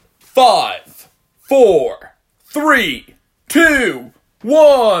5, 4, 3, 2,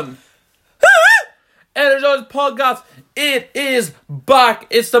 1. Energized Podcast. It is back.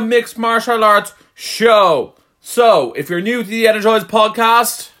 It's the Mixed Martial Arts Show. So, if you're new to the Energized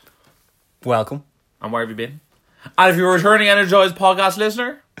Podcast, welcome. And where have you been? And if you're a returning Energized Podcast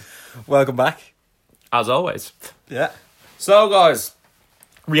listener, welcome back. As always. Yeah. So, guys,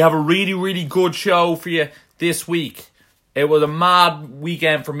 we have a really good show for you this week. It was a mad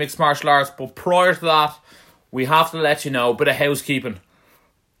weekend for mixed martial arts, but prior to that, we have to let you know a bit of housekeeping.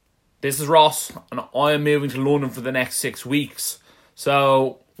 This is Ross, and I am moving to London for the next 6 weeks.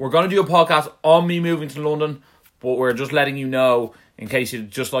 So, we're going to do a podcast on me moving to London, but we're just letting you know, in case you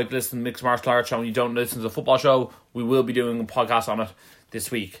just like listen to Mixed Martial Arts Show and you don't listen to the football show, we will be doing a podcast on it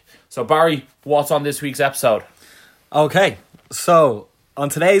this week. So, Barry, what's on this week's episode? Okay, so on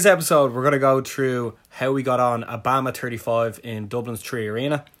today's episode, we're going to go through how we got on at BAMMA 35 in Dublin's Tree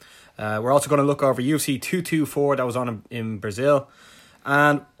Arena. We're also going to look over UFC 224 that was on in Brazil.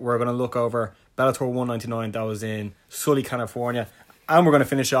 And we're going to look over Bellator 199 that was in Sully, California. And we're going to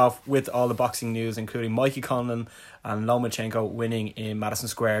finish off with all the boxing news, including Mikey Conlan and Lomachenko winning in Madison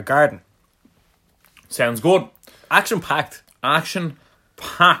Square Garden. Sounds good. Action-packed.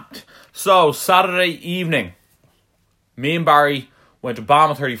 Action-packed. So, Saturday evening, me and Barry went to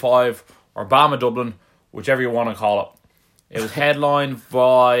BAMMA 35 or BAMMA Dublin, whichever you want to call it. It was headlined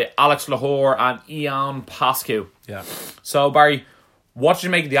by Alex Lahore and Ian Pascu. Yeah. So, Barry, what did you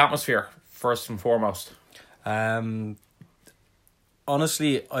make of the atmosphere, first and foremost? Honestly,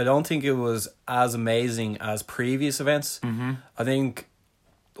 I don't think it was as amazing as previous events. Mm-hmm. I think,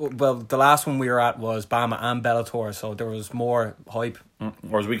 well, the last one we were at was BAMMA and Bellator, so there was more hype.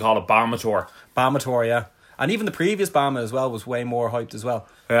 Or as we call it, BAMMA Tour. BAMMA Tour, yeah. And even the previous BAMMA as well was way more hyped as well.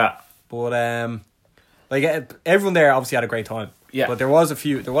 Yeah. But, like, everyone there obviously had a great time. Yeah. But there was a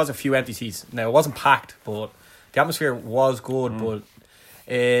few empty seats. Now, it wasn't packed, but the atmosphere was good, but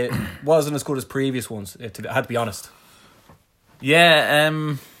it wasn't as good as previous ones, I had to be honest. Yeah,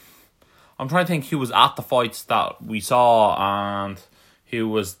 I'm trying to think who was at the fights that we saw and who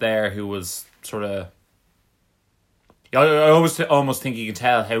was there, who was sort of... I always almost think you can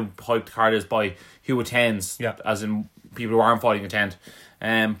tell how hyped the card is by who attends, as in people who aren't fighting attend.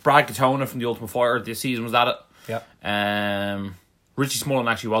 Brad Katona from The Ultimate Fighter this season was at it. Yeah. Richie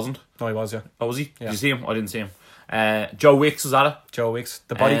Smullen actually wasn't. No, he was, yeah. Oh, was he? Yeah. Did you see him? I didn't see him. Joe Wicks was at it. Joe Wicks,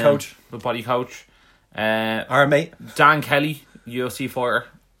 the body coach. The body coach. Our mate. Dan Kelly, UFC fighter,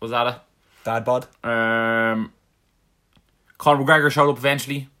 was at it. Dad bod. Conor McGregor showed up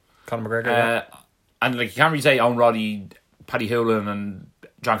eventually. Conor McGregor, yeah. And like you can't really say Owen Roddy, Paddy Hewlin and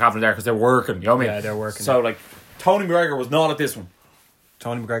John Kavanagh there because they're working, you know what I mean? Yeah, they're working. So like Tony McGregor was not at this one.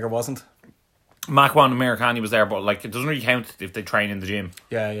 Tony McGregor wasn't. Makwan and Americani was there, but like it doesn't really count if they train in the gym.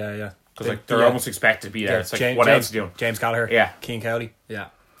 Yeah. Because like they're almost expected to be there. It's like what else are you doing? James Gallagher. Yeah. Keane Cowley. Yeah.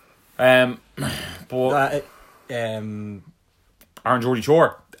 But Aaron Geordie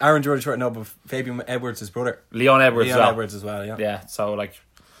Shore. No, but Fabian Edwards, his brother. Leon Edwards as well, yeah. Yeah, so like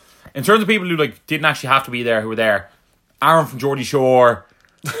in terms of people who like didn't actually have to be there who were there, Aaron from Geordie Shore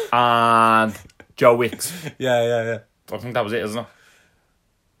and Joe Wicks. Yeah. I think that was it, isn't it?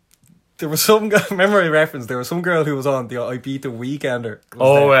 There was some memory reference. There was some girl who was on the I Beat the Weekender.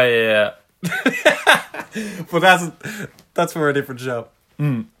 Oh yeah. But that's for a different show.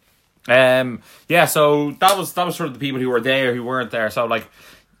 Yeah, so that was sort of the people who were there who weren't there. So like,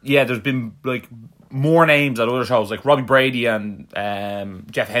 yeah, there's been like more names at other shows like Robbie Brady and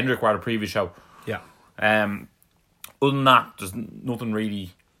Jeff Hendrick were at a previous show. Yeah. Other than that, there's nothing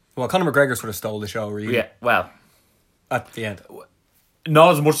really. Well, Conor McGregor sort of stole the show, really. Yeah, well, at the end,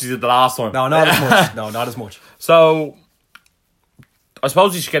 not as much as he did the last time. No, not as much. No, not as much. So, I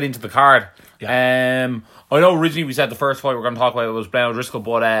suppose you should get into the card. Yeah. I know originally we said the first fight we're going to talk about was Brown O'Driscoll,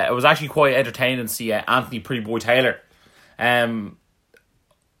 but it was actually quite entertaining to see Anthony Pretty Boy Taylor.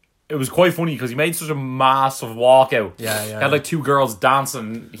 It was quite funny because he made such a massive walkout. Yeah. He had like two girls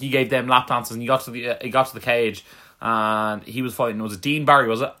dancing. He gave them lap dances, and he got to the cage, and he was fighting. Was it Dean Barry?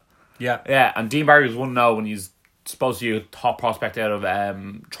 Was it? Yeah. Yeah, and Dean Barry was 1-0 when he's supposed to be a top prospect out of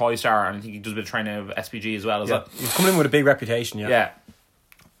TriStar, and I think he does a bit of training of SPG as well. He's coming in with a big reputation. Yeah.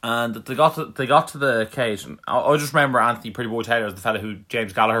 And they got to the cage, and I just remember Anthony Pretty Boy Taylor as the fella who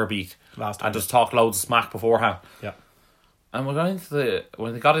James Gallagher beat last time, and just talked loads of smack beforehand. Yeah. And when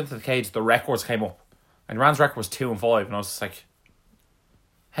they got into the cage, the records came up, and Rand's record was 2-5, and I was just like,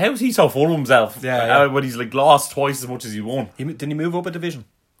 how is he so full of himself? Yeah. When he's like lost twice as much as he won. Didn't he move up a division?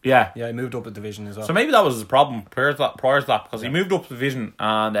 Yeah. Yeah, he moved up a division as well. So maybe that was his problem prior to that, because he moved up the division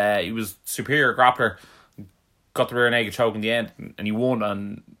and he was superior grappler, got the rear naked choke in the end, and he won,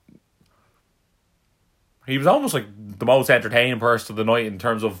 and He was almost like the most entertaining person of the night in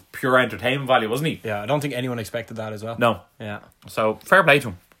terms of pure entertainment value, wasn't he? Yeah, I don't think anyone expected that as well. No. Yeah. So, fair play to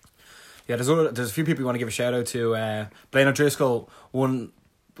him. Yeah, there's a few people you want to give a shout out to. Blaine O'Driscoll won.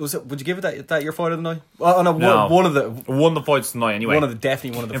 Was it? Would you give it that your fight of the night? Oh no, No. one of the Won the fights tonight anyway.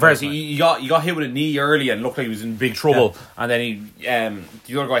 definitely one of the. In fairness, fights, he got hit with a knee early and looked like he was in big trouble. And then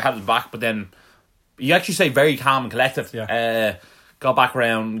the other guy had his back, but then he actually stayed very calm and collective. Yeah. Got back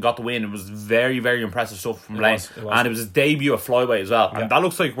around, got the win. It was very, very impressive stuff from Blaine. It was. And it was his debut at flyweight as well. Yeah. And that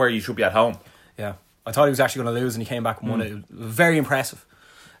looks like where you should be at home. Yeah, I thought he was actually going to lose, and he came back and won it. It was very impressive.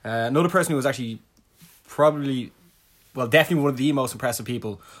 Another person who was actually definitely one of the most impressive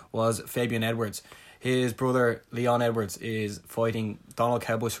people was Fabian Edwards. His brother Leon Edwards is fighting Donald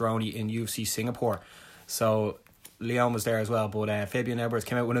Cowboy Cerrone in UFC Singapore, so Leon was there as well. But Fabian Edwards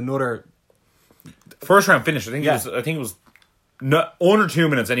came out with another First round finish. I think Yeah. it was under 2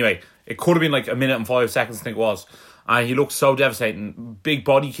 minutes anyway. It could have been like 1 minute and 5 seconds, I think it was. And he looked so devastating. Big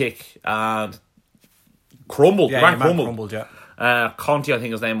body kick and crumbled. Yeah, The man man crumbled. yeah. Conti, I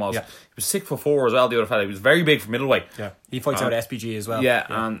think his name was. Yeah. He was 6'4" as well, the other fella. He was very big for middleweight. Yeah, he fights out SPG as well. Yeah,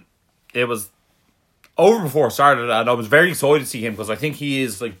 and it was over before it started, and I was very excited to see him because I think he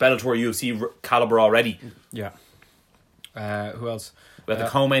is like Bellator UFC caliber already. Yeah. Who else? We had the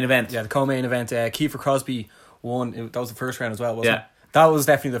co-main event. Yeah, the co-main event. Kiefer Crosby won. That was the first round as well, wasn't Yeah. it? That was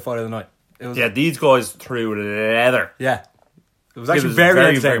definitely the fight of the night. It was. Yeah, these guys threw leather. Yeah. It was It actually was very, very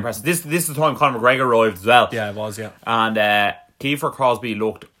entertaining. impressive. This is the time Conor McGregor arrived as well. Yeah, it was. Yeah. And Kiefer Crosby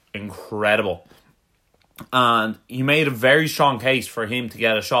looked incredible. And he made a very strong case for him to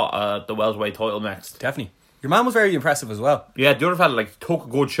get a shot at the welterweight title next. Definitely. Your man was very impressive as well. Yeah, the other fella like took a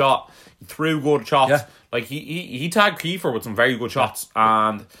good shot. He threw good shots. Yeah. Like he tagged Kiefer with some very good shots,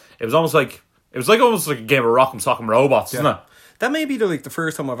 and it was almost like a game of Rock'em Sock'em Robots, isn't it? That may be the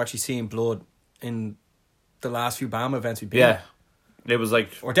first time I've actually seen blood in the last few BAM events we've been Yeah, it was like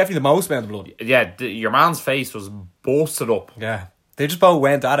Or definitely the most amount of blood. yeah, your man's face was busted up. Yeah. They just both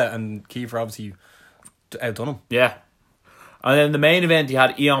went at it, and Kiefer obviously outdone him. Yeah. And then the main event, he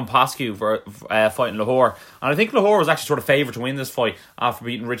had Ion Pascu for fighting Lahore. And I think Lahore was actually sort of favoured to win this fight after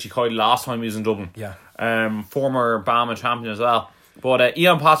beating Richie Coyle last time he was in Dublin. Yeah. Former BAMA champion as well. But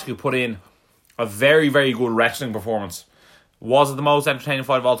Ion Pascu put in a very, very good wrestling performance. Was it the most entertaining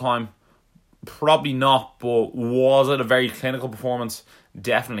fight of all time? Probably not, but was it a very clinical performance?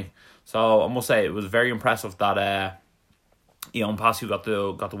 Definitely. So I must say it was very impressive that Ion Pascu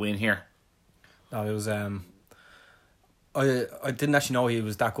got the win here. No, it was. I didn't actually know he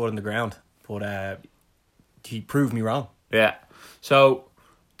was that good on the ground, but he proved me wrong. Yeah. So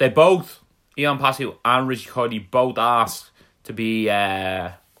they both, Ion Pascu and Richie Cody, both asked to be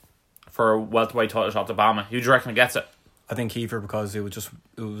for a welterweight title shot to Bama. Who do you reckon gets it? I think Kiefer, because it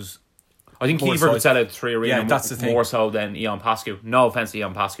was. I think More Kiefer could size. sell out the 3 Arena Yeah, that's the thing. more so than Ion Pascu. No offense to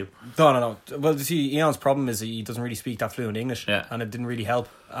Ion Pascu. No. Well, you see, Ian's problem is he doesn't really speak that fluent English, Yeah. and it didn't really help.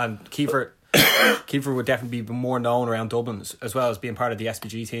 And Kiefer, Kiefer would definitely be more known around Dublin, as well as being part of the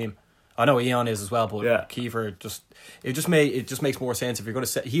SPG team. I know Ian is as well, but Yeah. Kiefer just makes more sense if you're going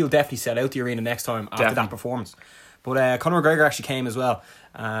to. He'll definitely sell out the arena next time after Definitely. that performance. But Conor McGregor actually came as well,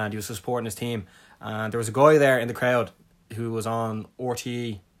 and he was supporting his team. And there was a guy there in the crowd who was on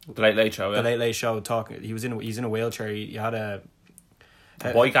RTE, The Late Late Show, yeah. the Late Late Show, talking. He's in a wheelchair. He had a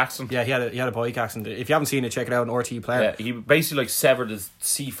Bike accident. Yeah, he had a bike accident. If you haven't seen it, check it out on RTE Player. Yeah, he basically like severed his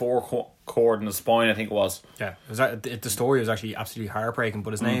C4 cord in the spine, I think it was. Yeah, it was, the story was actually absolutely heartbreaking.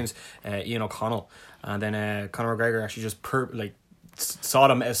 But his name's Ian O'Connell, and then Conor McGregor actually just saw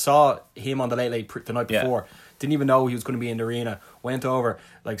him on the Late Late the night Yeah. before. Didn't even know he was going to be in the arena. Went over,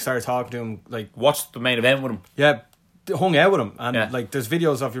 started talking to him, Watched the main event with him. yeah, hung out with him, and Yeah. there's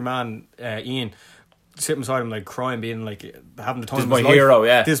videos of your man Ian sitting beside him, crying, being having the time. This is of my his life. hero,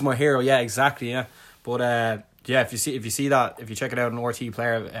 yeah. This is my hero, yeah, exactly, yeah. But yeah, if you see that, if you check it out on RT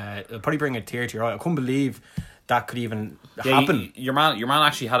Player, it'll probably bring a tear to your eye. I couldn't believe that could even happen. Your man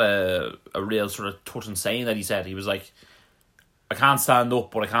actually had a real sort of touching saying that he said. He was like, I can't stand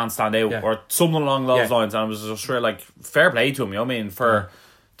up, but I can't stand out, Yeah. or something along those Yeah. lines. And I was just sure, fair play to him. You know what I mean?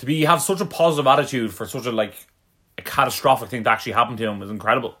 To have such a positive attitude for such a catastrophic thing to actually happen to him was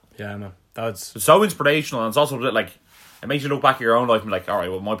incredible. Yeah, man, that's It's so inspirational, and it's also a bit it makes you look back at your own life and be like, all right,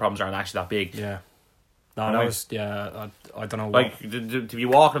 well, my problems aren't actually that big. yeah. No, Right. that was I don't know. What, To be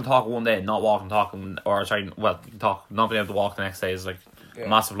walking and talking one day and not walking and talking, or sorry, well, you can talk, not being able to walk the next day is a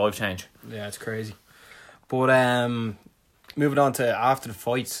massive life change. yeah, it's crazy. But moving on to after the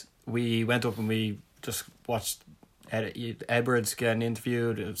fights, we went up and we just watched Edwards getting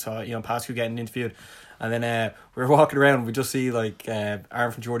interviewed, saw Pascu getting interviewed, And then we were walking around, we just see like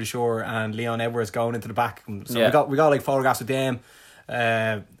Aaron from Geordie Shore and Leon Edwards going into the back. So we got like photographs with them.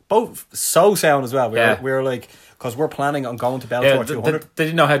 Both so sound as well. We were like, because we're planning on going to Bellator 200. They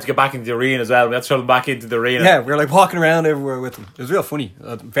didn't know how to get back into the arena as well. We had to throw them back into the arena. Yeah, we were like walking around everywhere with them. It was real funny.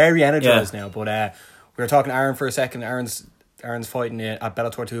 Very energized now. But we were talking to Aaron for a second. Aaron's fighting at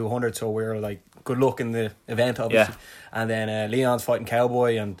Bellator 200, so we were like, good luck in the event, obviously. And then Leon's fighting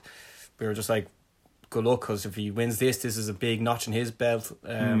Cowboy, and we were just like, good luck, because if he wins this is a big notch in his belt.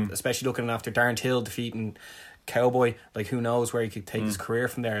 Especially looking after Darren Till defeating Cowboy. Like, who knows where he could take his career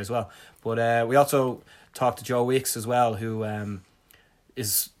from there as well. But we also talked to Joe Wicks as well, who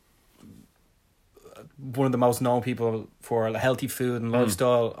is one of the most known people for healthy food and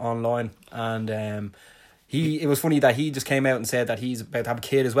lifestyle online. And it was funny that he just came out and said that he's about to have a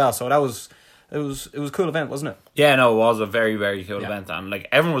kid as well. So it was a cool event, wasn't it? Yeah, no, it was a very, very cool event, and like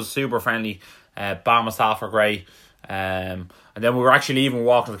everyone was super friendly. Bama staff were great, and then we were actually even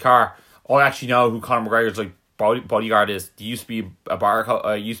walking the car. I actually know who Conor McGregor's like bodyguard is. He used to be a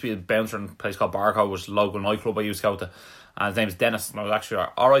bouncer in a place called Barco, which is a local nightclub I used to go to. And his name's Dennis. And I was actually,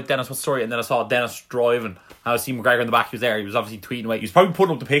 alright Dennis, what's the story? And then I saw Dennis driving. I was seeing McGregor in the back, he was there. He was obviously tweeting away. He was probably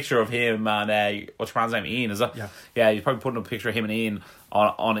putting up the picture of him and, what's your man's name? Ian, is it? Yeah, he's probably putting up a picture of him and Ian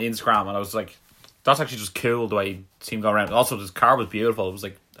on Instagram. And I was like, that's actually just cool the way you see him go around. Also, his car was beautiful. It was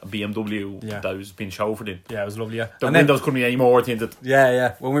like a BMW that was being chauffeured in. Yeah, it was lovely, The windows couldn't be any more tinted.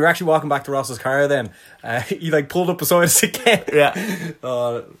 Yeah. When we were actually walking back to Ross's car then, he like pulled up beside us again.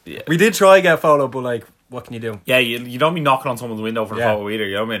 We did try to get a photo, but like, what can you do? Yeah, you don't be knocking on someone's window for a photo either,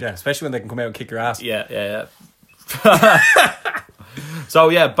 you know what I mean? Yeah, especially when they can come out and kick your ass. Yeah. So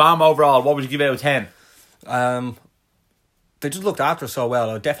yeah, BAM overall, what would you give out of 10? They just looked after us so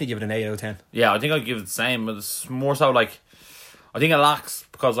well. I'd definitely give it an 8 out of 10. Yeah, I think I'd give it the same, but it's more so like, I think it lacks,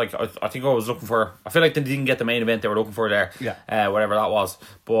 because like I think I was looking for, I feel like they didn't get the main event they were looking for there. Whatever that was.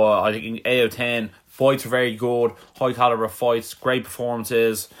 But I think 8 out of 10, fights were very good, high caliber fights, great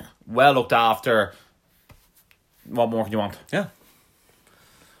performances, well looked after. What more can you want? Yeah.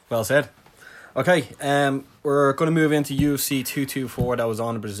 Well said. Okay, we're going to move into UFC 224 that was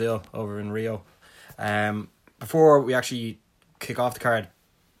on in Brazil over in Rio. Before we actually kick off the card,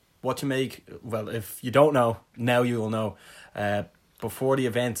 what to make, well, if you don't know, now you will know. Before the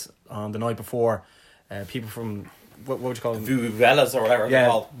event, on the night before, people from, what would you call them? Vuvuzelas or whatever they're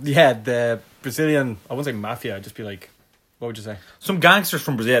called. Yeah, the Brazilian, I wouldn't say mafia, I'd just be like, what would you say? Some gangsters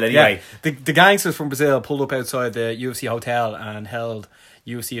from Brazil anyway. Yeah, the gangsters from Brazil pulled up outside the UFC hotel and held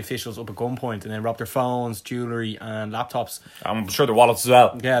UFC officials up at gunpoint and then robbed their phones, jewellery and laptops. I'm sure their wallets as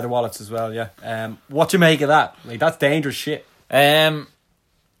well. Yeah, their wallets as well, yeah. What do you make of that? Like, that's dangerous shit.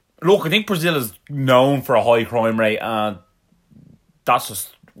 Look, I think Brazil is known for a high crime rate, and that's just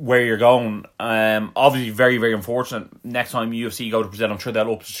where you're going. Obviously very, very unfortunate. Next time UFC go to Brazil, I'm sure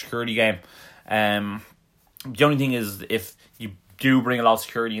they'll up the security game. The only thing is, if you do bring a lot of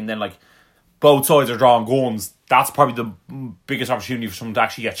security and then like both sides are drawing guns, that's probably the biggest opportunity for someone to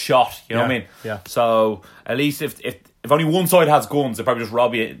actually get shot. You know what I mean? Yeah. So at least if only one side has guns, they probably just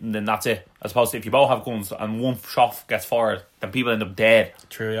rob you and then that's it. As opposed to if you both have guns and one shot gets fired, then people end up dead.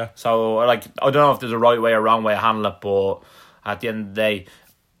 True, yeah. So like, I don't know if there's a right way or wrong way to handle it, but at the end of the day,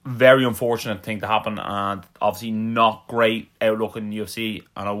 very unfortunate thing to happen, and obviously not great outlook in the UFC,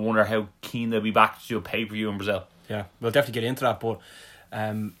 and I wonder how keen they'll be back to do a pay-per-view in Brazil. Yeah, we'll definitely get into that, but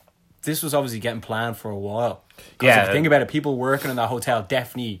this was obviously getting planned for a while. Because if you think about it, people working in that hotel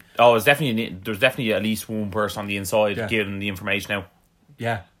definitely... Oh, there's definitely at least one person on the inside giving the information out.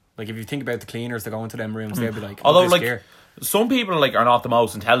 Yeah, like if you think about the cleaners that go into them rooms, they'll be like... Although like, some people like are not the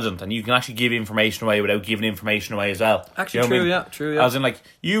most intelligent, and you can actually give information away without giving information away as well. Actually, true, yeah. As in, like,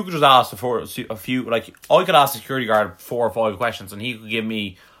 you could just ask for a few, like, I could ask the security guard 4 or 5 questions, and he could give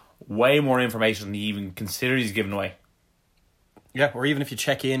me way more information than he even considers he's giving away. Yeah, or even if you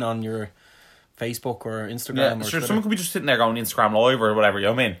check in on your Facebook or Instagram or sure, someone could be just sitting there going Instagram Live or whatever, you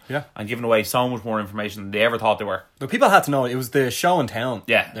know what I mean? Yeah. And giving away so much more information than they ever thought they were. But people had to know. It was the show in town.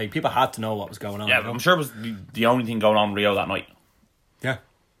 Yeah. Like, people had to know what was going on. Yeah, I'm sure it was the only thing going on in Rio that night. Yeah.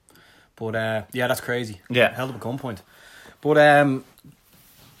 But, yeah, that's crazy. Yeah. Held up a gunpoint. But,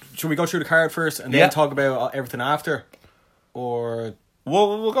 should we go through the card first and then talk about everything after? Or...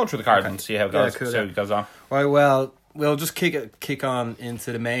 We'll go through the card and see how it goes. Cool, see how it goes on. Right, well, we'll just kick on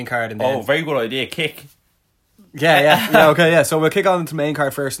into the main card and then... Oh, very good idea. Kick. Yeah, okay, yeah. So we'll kick on to the main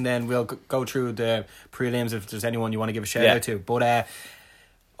card first and then we'll go through the prelims if there's anyone you want to give a shout out to. But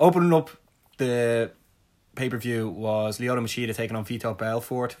opening up the pay-per-view was Lyoto Machida taking on Vitor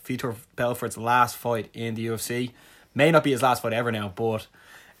Belfort. Vitor Belfort's last fight in the UFC. May not be his last fight ever now, but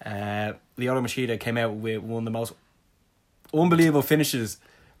Lyoto Machida came out with one of the most unbelievable finishes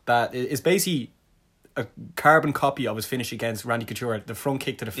that is basically a carbon copy of his finish against Randy Couture, the front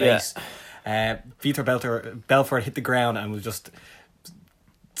kick to the face. Vitor Belfort hit the ground and was just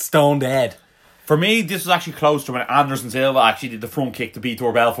stone dead. For me, this was actually close to when Anderson Silva actually did the front kick to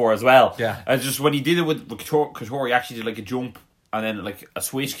Vitor Belfort as well. Yeah. It's just when he did it with Couture, he actually did like a jump and then like a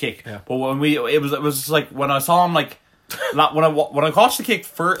switch kick. Yeah. But when it was just like when I saw him like when I watched the kick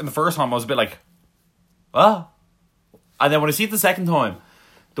in the first time, I was a bit like, ah. And then when I see it the second time,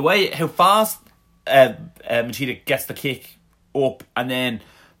 the way how fast Machida gets the kick up and then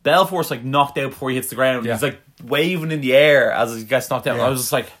Belfort's like knocked out before he hits the ground. Yeah. He's like waving in the air as he gets knocked out. Yeah. I was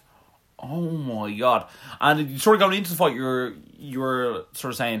just like, oh my god! And sort of going into the fight, you were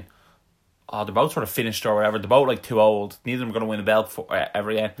sort of saying, oh, they're both sort of finished or whatever. They're both like too old. Neither of them are going to win the belt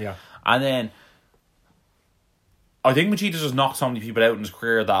ever again. Yeah. And then I think Machida just knocked so many people out in his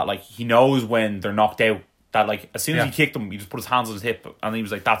career that like he knows when they're knocked out. That like as soon as he kicked them, he just put his hands on his hip and he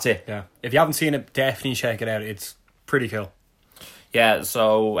was like, "That's it." Yeah. If you haven't seen it, definitely check it out. It's pretty cool. Yeah.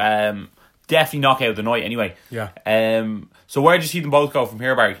 So definitely knockout of the night. Anyway. Yeah. So where did you see them both go from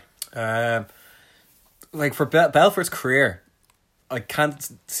here, Barry? Like for Belfort's career, I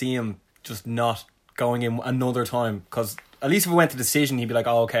can't see him just not going in another time, because at least if it went to decision, he'd be like,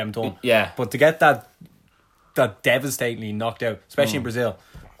 "Oh, okay, I'm done." Yeah. But to get that devastatingly knocked out, especially in Brazil.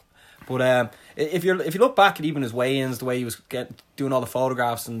 But if you look back at even his weigh-ins, the way he was doing all the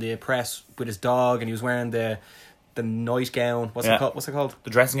photographs and the press with his dog, and he was wearing the nightgown. What's it called? The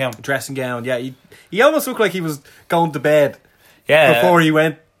dressing gown. Dressing gown. Yeah, he almost looked like he was going to bed. Yeah. Before he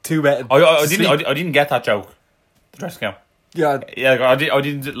went to bed. I didn't get that joke. The dressing gown. Yeah. Yeah, I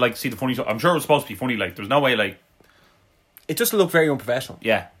didn't like see the funny stuff. I'm sure it was supposed to be funny. Like, there's no way. Like, it just looked very unprofessional.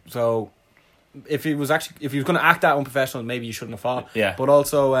 Yeah. So if he was going to act that unprofessional, maybe you shouldn't have fought. Yeah. But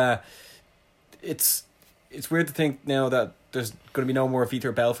also, it's weird to think now that there's going to be no more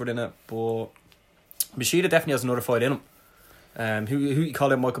Vitor Belfort in it. But Machida definitely has another fight in him. Who you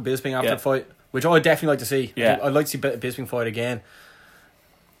call him, Michael Bisping after the fight, which I'd definitely like to see. Yeah. I'd like to see Bisping fight again.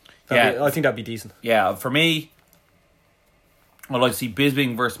 I think that'd be decent. Yeah, for me, I'd like to see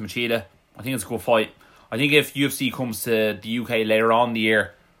Bisping versus Machida. I think it's a good fight. I think if UFC comes to the UK later on in the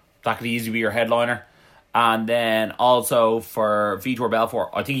year, that could easily be your headliner. And then also for Vitor Belfort,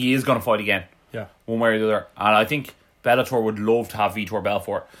 I think he is going to fight again. Yeah. One way or the other. And I think Bellator would love to have Vitor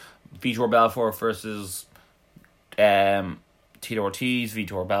Belfort. Vitor Belfort versus Tito Ortiz,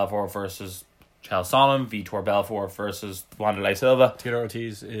 Vitor Belfort versus Chael Sonnen, Vitor Belfort versus Wanderlei Silva. Tito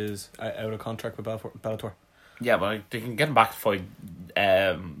Ortiz is out of contract with Bellator. Yeah, but they can get him back to fight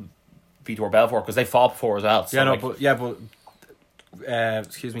Vitor Belfort because they fought before as well. So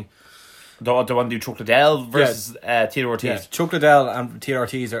excuse me. They want to do Chuck Liddell versus Tito Ortiz. Yeah, Chuck Liddell and Tito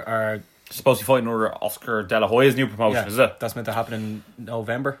Ortiz are supposed to be fighting under Oscar De La Hoya's new promotion, is it? That's meant to happen in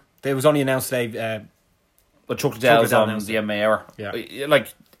November. It was only announced today. But Chuck Liddell's on the MMA Hour. Yeah.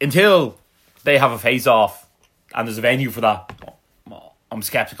 Like, until they have a face-off and there's a venue for that, I'm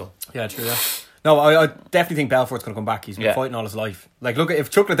sceptical. Yeah, true, yeah. No, I definitely think Belfort's going to come back. He's been fighting all his life. Like, look,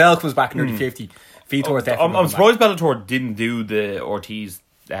 if Chuck Liddell comes back in early 50, Vitor definitely I'm surprised Bellator didn't do the Ortiz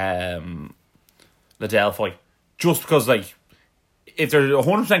Liddell fight. Just because, like, if they're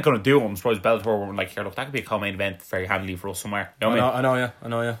 100% going to do it, I'm surprised Bellator were like, here, look, that could be a co-main event very handily for us somewhere. You know what I mean? I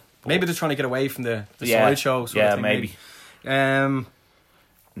know, yeah. Maybe they're trying to get away from the sideshow. Yeah, maybe. So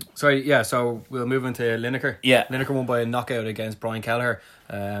we'll move into Lineker. Yeah. Lineker won by a knockout against Brian Kelleher.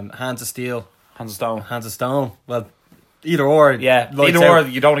 Hands of steel. Hands of stone. Hands of stone. Well, either or. Yeah, either or.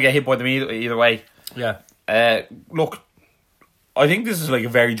 You don't want to get hit by them either way. Yeah. Look, I think this is like a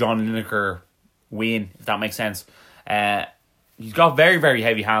very John Lineker win, if that makes sense. He's got very, very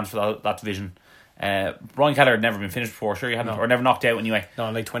heavy hands for that division. Brian Kelleher had never been finished before, sure he hadn't, or never knocked out anyway. No,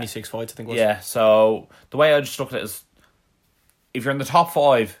 like 26 fights, I think it was. Yeah, so the way I just look at it is, if you're in the top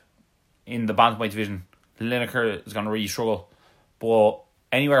 5 in the bantamweight division, Lineker is going to really struggle. But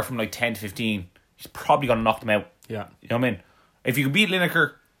anywhere from like 10 to 15, he's probably going to knock them out. Yeah. You know what I mean? If you can beat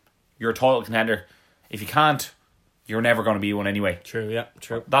Lineker, you're a title contender. If you can't, you're never going to be one anyway. True, yeah,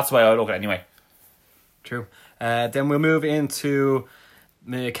 true. That's the way I look at it anyway. True. Then we'll move into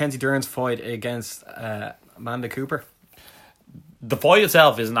Mackenzie Dern's fight against Amanda Cooper. The fight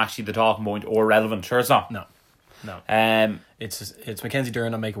itself isn't actually the talking point or relevant. Sure, it's not. No. It's Mackenzie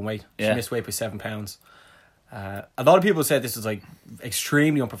Dern not making weight. She missed weight by 7 pounds. A lot of people said this is like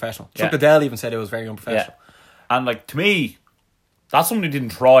extremely unprofessional. Chuck Liddell even said it was very unprofessional. Yeah. And like, to me, that's someone who didn't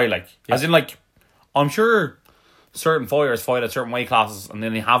try. Like, as in, like, I'm sure certain fighters fight at certain weight classes and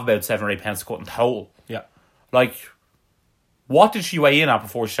then they have about 7 or 8 pounds to cut in total. Yeah. Like, What did she weigh in at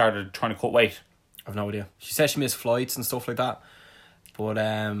before she started trying to cut weight? I've no idea. She said she missed flights and stuff like that. But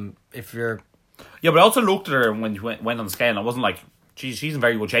if you're... Yeah, but I also looked at her when she went on the scale and I wasn't like, geez, she's in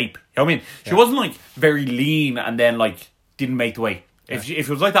very good shape. You know what I mean? She wasn't like very lean and then like didn't make the weight. If it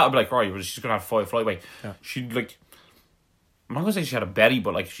was like that, I'd be like, right, well, she's going to have flight weight. Yeah. She like, I'm not going to say she had a belly,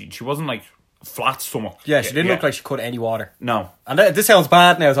 but like she wasn't like flat stomach. Yeah, she didn't look like she cut any water. No. And this sounds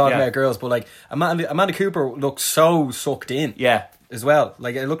bad now talking about girls, but like Amanda Cooper looked so sucked in. Yeah. As well.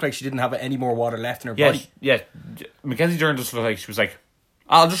 Like it looked like she didn't have any more water left in her body. Yeah. Mackenzie Dern just looked like she was like,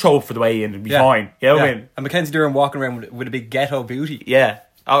 I'll just show up for the weigh in and be fine. You know what I mean? And Mackenzie Dern walking around with a big ghetto booty. Yeah.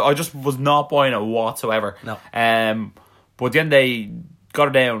 I just was not buying it whatsoever. No. But then they got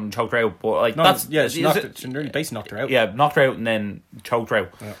her down and choked her out. But like she nearly basically knocked her out. Yeah, knocked her out and then choked her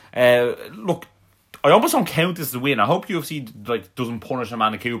out. Yeah. Look, I almost don't count this as a win. I hope UFC like doesn't punish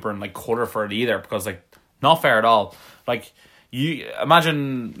Amanda Cooper and like cut her for it either, because like not fair at all. Like you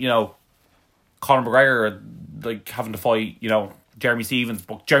imagine, Conor McGregor like having to fight, Jeremy Stevens,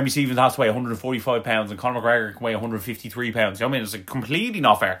 but Jeremy Stevens has to weigh 145 pounds and Conor McGregor can weigh 153 pounds. You know what I mean? It's like completely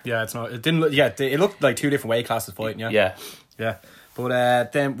not fair. Yeah, it's not. It didn't look. Yeah, it looked like two different weight classes fighting. Yeah.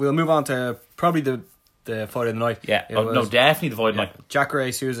 But then we'll move on to probably the fight of the night. Yeah, definitely the fight of the night.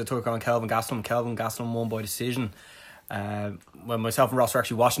 Jacare Souza took on Kelvin Gastelum. Kelvin Gastelum won by decision. When myself and Ross were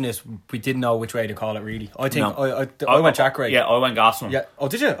actually watching this, we didn't know which way to call it. Really, I think I went Jacare. Yeah, I went Gastelum. Yeah. Oh,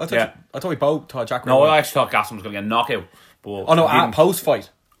 did you? I thought we both thought Jacare. No, I actually thought Gastelum was going to get a knockout. But post fight.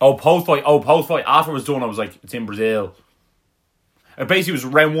 Post fight. After it was done, I was like, it's in Brazil. It basically was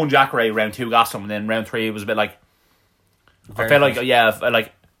round 1 Jacare, round 2 Gastelum, and then round 3 it was a bit like. I felt like,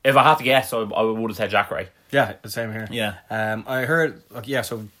 if I had to guess, I would have said Jacare. Yeah, the same here. Yeah. I heard,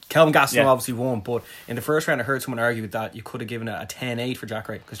 so Kelvin Gastelum obviously won, but in the first round I heard someone argue that you could have given it a 10-8 for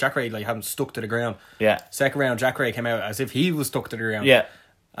Jacare, because Jacare like hadn't stuck to the ground. Yeah. Second round, Jacare came out as if he was stuck to the ground. Yeah.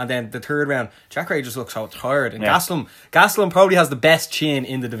 And then the third round, Jacare just looks so tired. And Gastelum probably has the best chin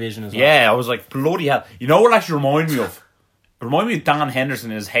in the division as well. Yeah, I was like, bloody hell. You know what it actually reminded me of? It reminded me of Dan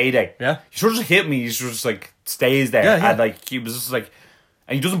Henderson in his heyday. Yeah. He sort of just hit me. He sort of just like stays there. Yeah. And like, he was just like,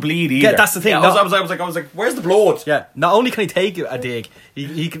 and he doesn't bleed either. Yeah, that's the thing. Yeah, I was like, where's the blood? Yeah. Not only can he take a dig,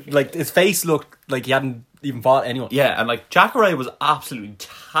 he could, like, his face looked like he hadn't even fought anyone. Yeah, and like Jacare was absolutely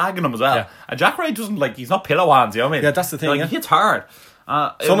tagging him as well. Yeah. And Jacare doesn't like, he's not pillow hands, you know what I mean? Yeah, that's the thing. Like, he hits hard.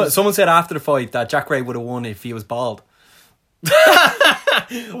 Someone said after the fight that Jacare would have won if he was bald.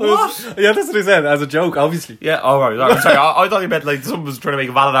 What? Yeah, that's what he said as a joke, obviously. Yeah, alright. Sorry, I thought you meant like someone was trying to make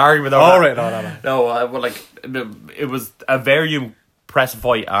a valid argument. Alright, no. No, well, like it was a very impressive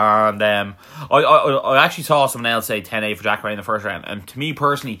fight, and I actually saw someone else say 10-8 for Jacare in the first round, and to me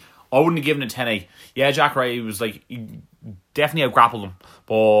personally, I wouldn't have given it 10-8. Yeah, Jacare was like, he definitely out-grappled him,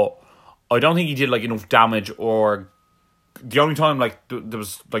 but I don't think he did like enough damage. Or the only time like there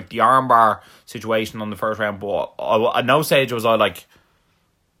was like the armbar situation on the first round, but at no stage was I like,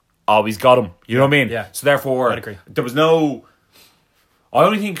 oh, he's got him. You know what I mean? Yeah. So therefore, I'd agree. There was no. I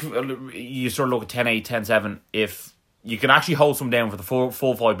only think you sort of look at 10-8, 10-7 if you can actually hold someone down for the full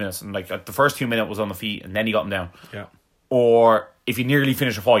 5 minutes, and like the first 2 minutes was on the feet and then he got him down. Yeah. Or if you nearly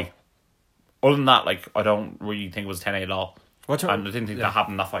finish a fight. Other than that, like, I don't really think it was 10-8 at all. And I didn't think that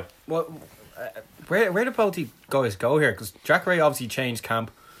happened in that fight. Well, where did both you guys go here? Because Jacare obviously changed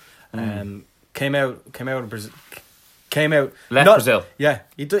camp. Came out of Brazil. Brazil. Yeah,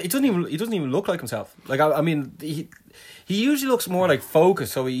 he doesn't even look like himself. Like I mean, he usually looks more like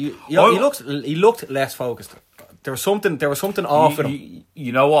focused. So he looked less focused. There was something off in him.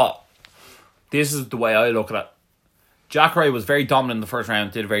 You know what? This is the way I look at it. Jacare was very dominant in the first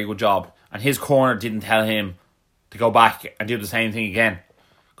round, did a very good job, and his corner didn't tell him to go back and do the same thing again.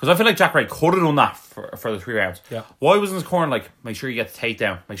 Because I feel like Jacare could have done that for the 3 rounds. Yeah. Why wasn't his corner like, make sure you get the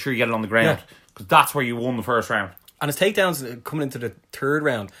takedown, make sure you get it on the ground? Because that's where you won the first round. And his takedowns coming into the third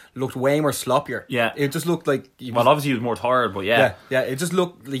round looked way more sloppier. Yeah. It just looked like... obviously he was more tired, but yeah. Yeah, it just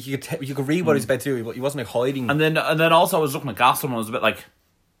looked like you could read what he's about to do, but he wasn't like hiding. And then also I was looking at Gastelum and I was a bit like...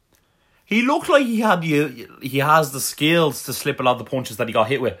 He looked like he has the skills to slip a lot of the punches that he got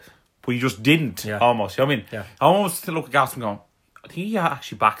hit with, but he just didn't, almost. You know what I mean? Yeah. I almost look at Gastelum going, I think he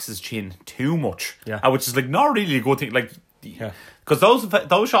actually backs his chin too much. Yeah. Which is like not really a good thing. Like, because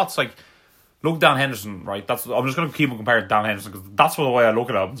those shots, like, look, Dan Henderson, right? I'm just going to keep comparing to Dan Henderson because that's the way I look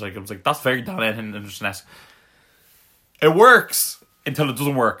at him. I was like, that's very Dan Henderson-esque. It works until it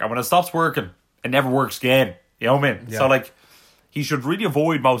doesn't work, and when it stops working, it never works again. You know what I mean? Yeah. So like, he should really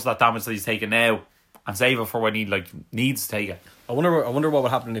avoid most of that damage that he's taking now and save it for when he like needs to take it. I wonder what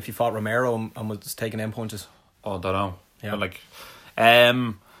would happen if he fought Romero and was taking them punches. Oh, I don't know. Yeah. But like,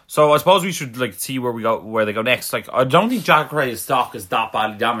 So I suppose we should like see where they go next. Like I don't think Jacare's stock is that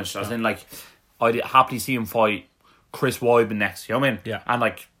badly damaged. As in, like I'd happily see him fight Chris Weidman next. You know what I mean? Yeah. And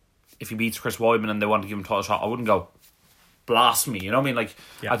like if he beats Chris Weidman and they want to give him a title shot, I wouldn't go blasphemy. You know what I mean? Like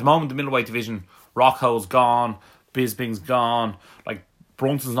at the moment, the middleweight division, Rockhold's gone, Bisping's gone. Like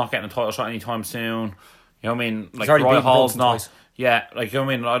Brunson's not getting a title shot anytime soon. You know what I mean? Like Roy Hall's not. Twice. Yeah. Like you know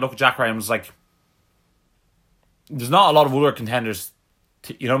what I mean? I look at Jacare and was like, there's not a lot of other contenders.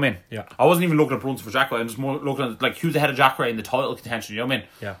 You know what I mean? Yeah. I wasn't even looking at Brunson for Jacare. I'm just more looking at like who's ahead of Jacare in the title contention. You know what I mean?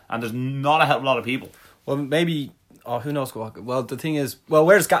 Yeah. And there's not a hell of a lot of people. Well, maybe. Oh, who knows? Well, the thing is,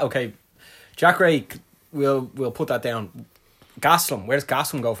 where's okay? Jacare, we'll put that down. Gastelum, where does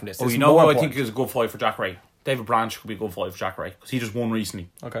Gastelum go from this? You know what I think is a good fight for Jacare? David Branch could be a good fight for Jacare because he just won recently.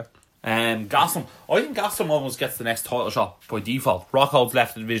 Okay. Gastelum, I think Gastelum almost gets the next title shot by default. Rockhold's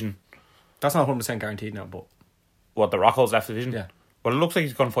left the division. That's not 100% guaranteed now, but what, the Rockhold's left the division? Yeah. Well, it looks like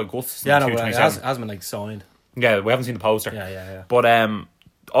he's going to fight Gus. Yeah, no, it hasn't been like signed. Yeah, we haven't seen the poster. Yeah. But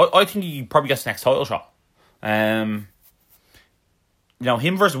I think he probably gets the next title shot. You know,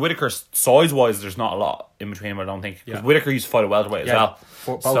 him versus Whittaker, size wise, there's not a lot in between him. I don't think. Because Whittaker used to fight a welterweight as well.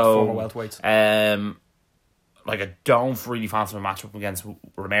 Both former welterweights. Like I don't really fancy a matchup against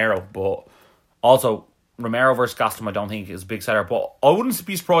Romero, but also Romero versus Gastelum, I don't think is a big setter. But I wouldn't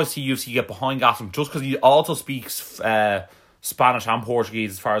be surprised to see UFC get behind Gastelum just because he also speaks Spanish and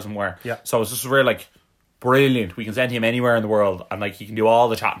Portuguese, as far as I'm aware. Yeah. So it's just really like brilliant. We can send him anywhere in the world, and like he can do all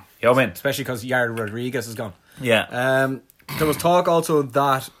the chatting. You know what I mean? Especially because Yair Rodriguez is gone. Yeah. There was talk also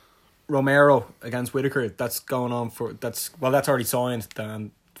that Romero against Whittaker, that's going on for that's already signed then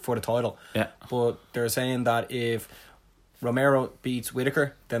for the title. Yeah. But they're saying that if Romero beats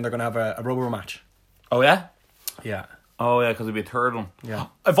Whittaker, then they're going to have a rubber match. Oh yeah. Yeah. Oh yeah, because it'd be a third one. Yeah.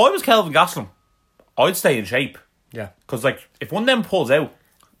 If I was Kelvin Gastelum, I'd stay in shape. Yeah. Because like if one of them pulls out,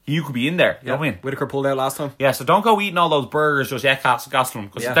 you could be in there. You know what I mean? Whittaker pulled out last time. Yeah. So don't go eating all those burgers just yet, Gastelum.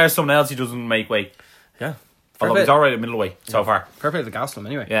 Because if there's someone else he doesn't make weight. Yeah. Although he's already at middleweight so far. Perfect to Gastelum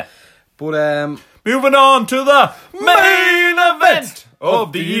anyway. Yeah. But moving on to the main event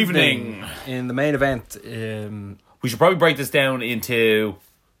of the evening. In the main event, we should probably break this down into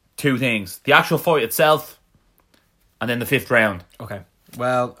two things: the actual fight itself, and then the fifth round. Okay.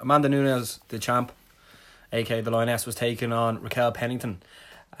 Well, Amanda Nunes, the champ, aka the Lioness, was taking on Raquel Pennington.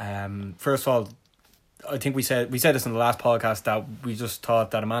 First of all, I think we said this in the last podcast that we just thought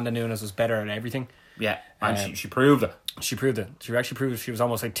that Amanda Nunes was better at everything. Yeah, and she proved it. She proved it. She actually proved she was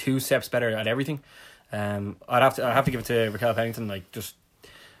almost like 2 steps better at everything. I'd have to give it to Raquel Pennington. Like just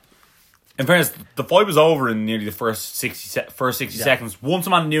in fairness, the fight was over in nearly the first 60 seconds. Once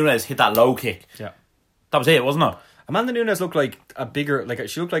Amanda Nunes hit that low kick, that was it, wasn't it? Amanda Nunes looked like a bigger,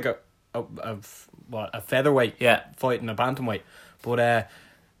 she looked like a featherweight fighting a bantamweight. But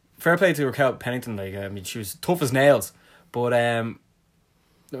fair play to Raquel Pennington. Like I mean, she was tough as nails. But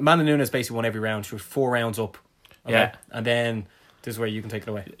Amanda Nunes basically won every round. She was 4 rounds up. Okay? Yeah. And then this is where you can take it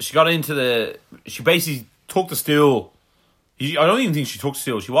away. She got into she basically took the stool. I don't even think she took the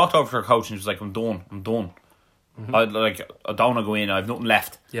stool. She walked over to her coach and she was like, I'm done. Mm-hmm. I don't want to go in. I have nothing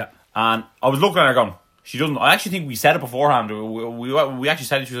left. Yeah. And I was looking at her going, she doesn't. I actually think we said it beforehand. We actually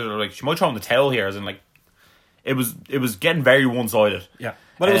said it to her, like, she might throw in the towel here. As in, like, it was getting very one-sided. Yeah.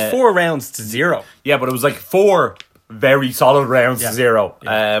 But it was 4 rounds to 0. Yeah, but it was like 4 very solid rounds to 0.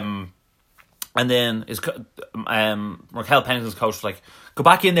 Yeah. And then Raquel Pennington's coach was like, go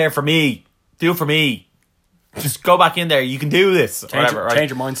back in there for me. Do it for me. Just go back in there. You can do this. Change your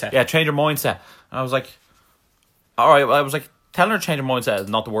mindset. Yeah, change your mindset. And I was like, all right. I was like, telling her to change her mindset is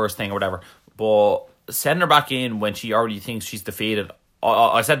not the worst thing or whatever. But sending her back in when she already thinks she's defeated.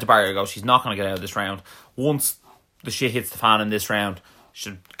 I said to Barry, I go, she's not going to get out of this round. Once the shit hits the fan in this round,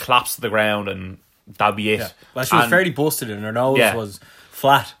 she collapse to the ground and that'll be it. Yeah. Well, she was fairly busted and her nose was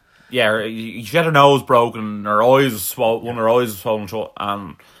flat. Yeah, she had her nose broken, her eyes was swollen, one of her eyes was swollen shut,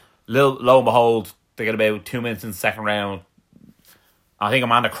 and lo and behold, they get about 2 minutes in the second round. I think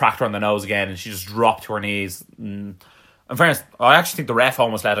Amanda cracked her on the nose again, and she just dropped to her knees. In fairness, I actually think the ref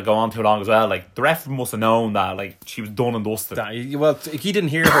almost let it go on too long as well. Like, the ref must have known that, like, she was done and dusted. Well, he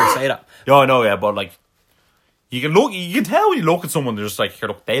didn't hear her say that. Yeah, I know, but like, you can tell when you look at someone, they're just like, here,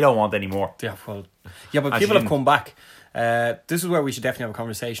 look, they don't want any more. Yeah, well, but people have come back. This is where we should definitely have a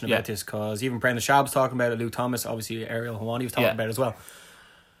conversation about this, because even Brendan Schaub was talking about it, Luke Thomas, obviously Ariel Helwani was talking about it as well.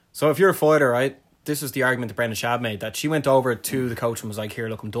 So if you're a fighter, right, this is the argument that Brendan Schaub made, that she went over to the coach and was like, here,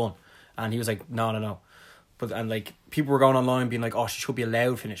 look, I'm done. And he was like, no. And like, people were going online being like, oh, she should be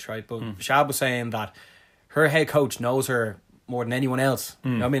allowed finish, right? But Schaub was saying that her head coach knows her more than anyone else.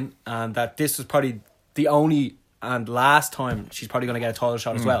 You know what I mean? And that this was probably the only and last time she's probably going to get a title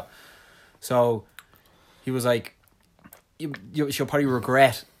shot as well. So he was like, she'll probably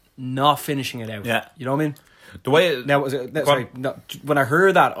regret not finishing it out. Yeah. You know what I mean? The way Now, when I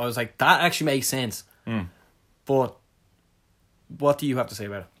heard that, I was like, that actually makes sense. But what do you have to say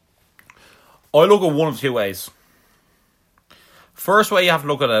about it? I look at one of two ways. First way you have to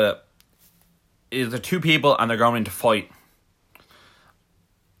look at it is there two people and they're going into fight.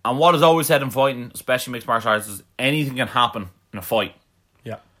 And what is always said in fighting, especially mixed martial arts, is anything can happen in a fight.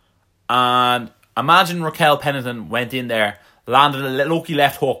 Yeah. And imagine Raquel Pennington went in there, landed a lucky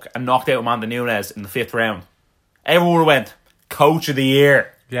left hook and knocked out Amanda Nunes in the 5th round. Everyone would have went, Coach of the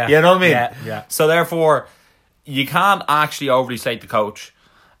Year. Yeah. You know what I mean? Yeah. So therefore, you can't actually overly slate the coach.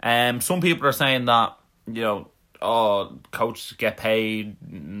 Some people are saying that, coaches get paid,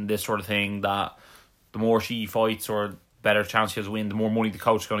 this sort of thing, that the more she fights or better chance she has to win, the more money the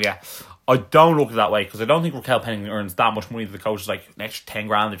coach is going to get. I don't look at it that way, because I don't think Raquel Pennington earns that much money to the coach. It's like an extra 10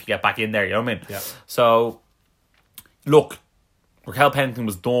 grand if you get back in there, you know what I mean? Yeah. So, look, Raquel Pennington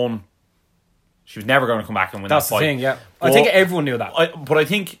was done. She was never going to come back and win That's that fight. the thing, yeah. I think everyone knew that. But I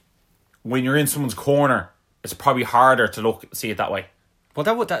think when you're in someone's corner, it's probably harder to see it that way. Well,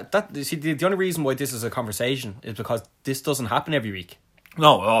 the only reason why this is a conversation is because this doesn't happen every week.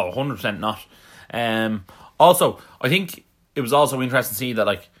 No, 100% not. Also, I think it was also interesting to see that,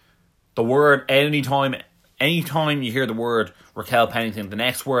 like, the word, anytime you hear the word Raquel Pennington, the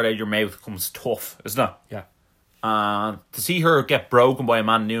next word out of your mouth comes tough, isn't it? Yeah. To see her get broken by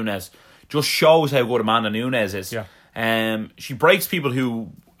Amanda Nunes just shows how good Amanda Nunes is. Yeah. She breaks people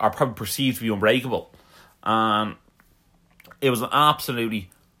who are probably perceived to be unbreakable. It was an absolutely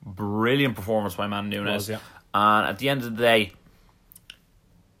brilliant performance by Amanda Nunes. Yeah. And at the end of the day,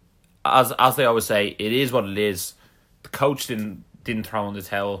 as they always say, it is what it is. The coach didn't throw in the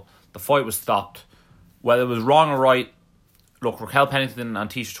towel. The fight was stopped. Whether it was wrong or right, look, Raquel Pennington and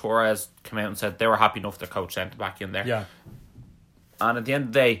Tisha Torres came out and said they were happy enough their coach sent it back in there. Yeah. And at the end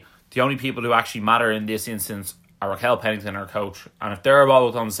of the day, the only people who actually matter in this instance are Raquel Pennington and her coach. And if they're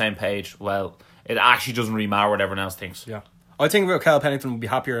both on the same page, well, it actually doesn't really matter what everyone else thinks. Yeah. I think Raquel Pennington would be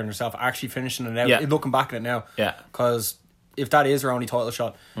happier in herself actually finishing it out. Yeah. Looking back at it now. Yeah. Because if that is her only title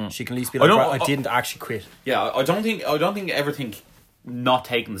shot, she can at least be like, I didn't actually quit. Yeah, I don't think ever think not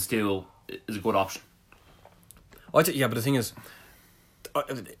taking the stool is a good option. Yeah, but the thing is,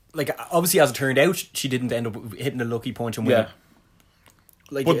 like, obviously as it turned out, she didn't end up hitting a lucky punch and winning. Yeah.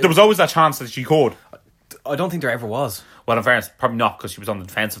 Like, But there was always that chance that she could. I don't think there ever was. Well, in fairness, probably not, because she was on the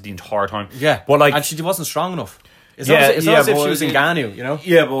defensive the entire time. Yeah, but like, and she wasn't strong enough. It's Yeah, not as yeah, if she but- was in Ngannou, you know.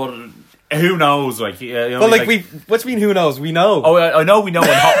 yeah, but who knows? Like, yeah, you know, But like, what do you mean? Who knows? We know. Oh, I know we know.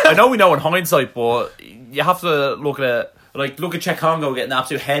 I know we know in hindsight, but you have to look at it. Like, look at Czech Congo getting the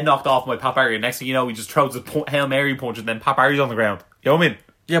absolute head knocked off by Pat Barry. Next thing you know, he just throws a Hail Mary punch, and then Pat Barry's on the ground. You know what I mean?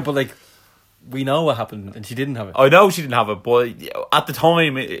 Yeah, but like, we know what happened, and she didn't have it. I know she didn't have it, but at the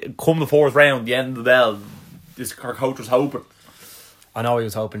time, come the 4th round, the end of the bell, her coach was hoping. I know he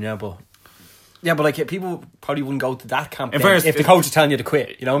was hoping, but like, people probably wouldn't go to that camp In then fairness, if the coach is telling you to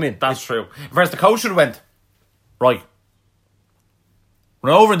quit. You know what I mean? That's true. First, the coach should have went, right,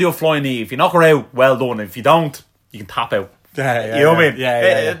 run over and do a flying knee. If you knock her out, well done. If you don't, you can tap out. Yeah, You know what I mean?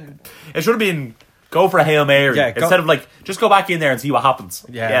 Yeah. It should have been go for a Hail Mary instead of like just go back in there and see what happens.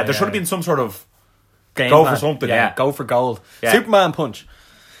 There should have been some sort of Game go plan. for something. Yeah, Yeah, go for gold. Yeah. Superman punch.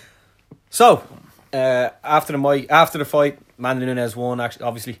 So, after the fight, Amanda Nunes won. Actually,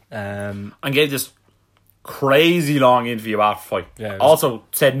 obviously, and gave this crazy long interview after the fight. Yeah, also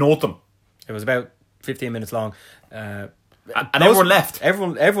said nothing, it was about 15 minutes long. and everyone left.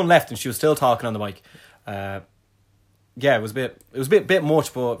 Everyone left, and she was still talking on the mic. Yeah, it was a bit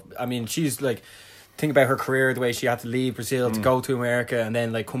much, but I mean, she's like, think about her career, the way she had to leave Brazil to go to America, and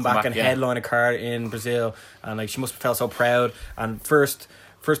then like come back and headline a card in Brazil, and like she must have felt so proud, and first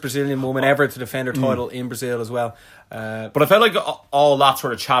Brazilian woman ever to defend her title in Brazil as well. But I felt like all that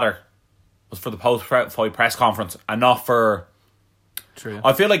sort of chatter was for the post-fight press conference and not for... True.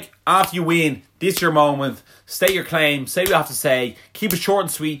 I feel like after you win, this is your moment. State your claim, say what you have to say, keep it short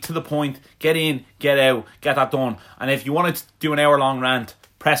and sweet, to the point, get in, get out, get that done. And if you wanted to do an hour-long rant,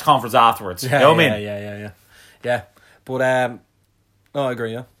 press conference afterwards. Yeah, you know what I mean? Yeah. But no, I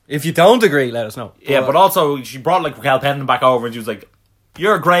agree. Yeah. If you don't agree, let us know. But also she brought like Raquel Pennington back over, and she was like,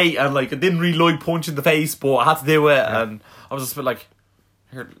 "You're great," and like I didn't really like punch in the face, but I had to do it, and I was just a bit like,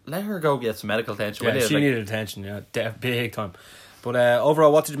 "Here, let her go get some medical attention." Yeah, will you?" she Like, needed attention. Yeah, big time. But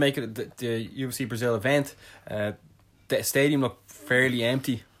overall, what did you make of the UFC Brazil event? The stadium looked fairly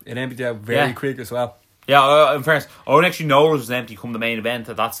empty. It emptied out very quick as well. Yeah, in fairness, I didn't actually know it was empty come the main event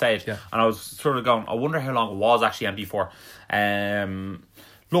at that stage. Yeah. And I was sort of going, I wonder how long it was actually empty for.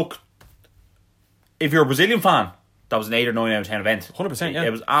 Look, if you're a Brazilian fan, that was an 8 or 9 out of 10 event. 100%, yeah. It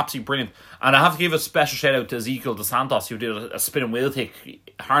was absolutely brilliant. And I have to give a special shout out to Ezekiel dos Santos, who did a spinning wheel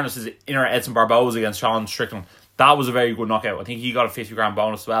kick, harnesses inner Edson Barboza against Sean Strickland. That was a very good knockout. I think he got a 50 grand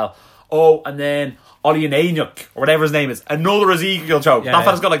bonus as well. Oh, and then Oli Ananiuk, or whatever his name is, another Ezekiel choke. That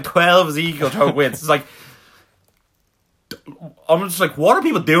fella's got like 12 Ezekiel choke wins. It's like, I'm just like, what are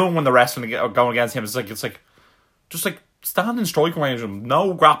people doing when they're wrestling or going against him? It's like just like stand in striking range of him.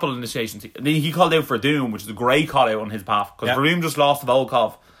 No grapple initiations. He called out for Doom, which is a great call out on his path, because Doom just lost to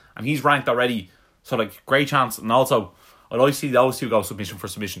Volkov and he's ranked already. So like, great chance. And also, I'd like to see those two go submission for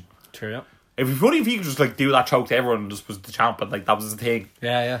submission. True, yeah. It'd be funny if he could just like do that choke to everyone and just was the champ, and like that was the thing.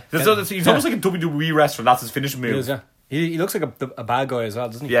 Yeah. He's almost like a WWE wrestler. That's his finishing move. He is, yeah. He looks like a bad guy as well,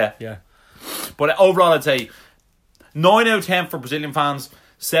 doesn't he? Yeah. But overall, I'd say 9 out of 10 for Brazilian fans,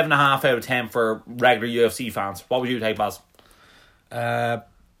 7.5 out of 10 for regular UFC fans. What would you take, Baz? I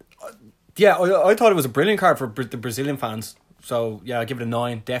thought it was a brilliant card for the Brazilian fans. So yeah, I'll give it a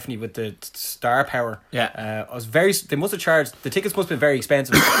 9, definitely, with the star power. Yeah. They must have charged, the tickets must have been very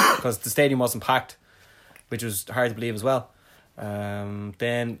expensive because the stadium wasn't packed, which was hard to believe as well.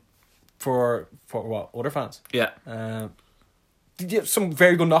 Then for what, other fans? Yeah. Some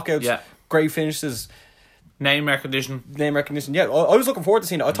very good knockouts. Yeah. Great finishes. Name recognition. Yeah, I was looking forward to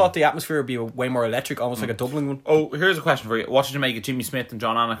seeing it. I thought the atmosphere would be way more electric, almost like a Dublin one. Oh, here's a question for you. What did you make of Jimmy Smith and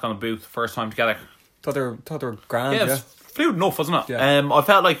John Anik on the booth first time together? Thought they were grand. Yeah, it's fluid enough, wasn't it? Yeah. I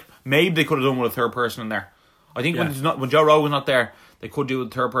felt like maybe they could have done with a third person in there. I think when Joe Rogan's not there, they could do with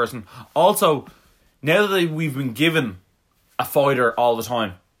a third person. Also, now that we've been given a fighter all the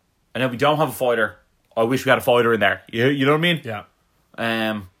time, and now we don't have a fighter, I wish we had a fighter in there. You know what I mean?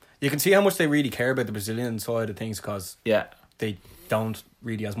 Yeah. You can see how much they really care about the Brazilian side of things, because they don't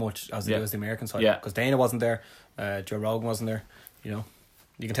really as much as they do as the American side. Yeah. Because Dana wasn't there, Joe Rogan wasn't there. You know,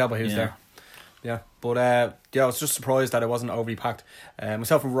 you can tell by who's there. Yeah, but I was just surprised that it wasn't overly packed.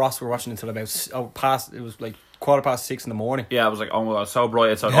 Myself and Ross were watching until about it was like 6:15 in the morning. Yeah, I was like, oh my god, so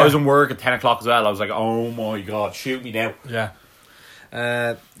bright outside. I was in work at 10 o'clock as well. I was like, oh my god, shoot me now. Yeah.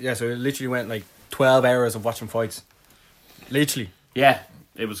 So it literally went like 12 hours of watching fights. Literally. Yeah,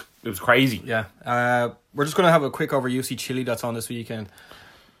 it was crazy. Yeah. We're just gonna have a quick over UFC Chile that's on this weekend.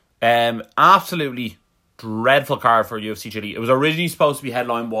 Absolutely dreadful card for UFC Chile. It was originally supposed to be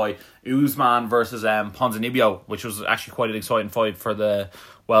headlined by Usman versus Ponzinibbio, which was actually quite an exciting fight for the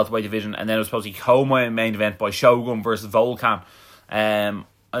welterweight division, and then it was supposed to be co-main event by Shogun versus Volkan, and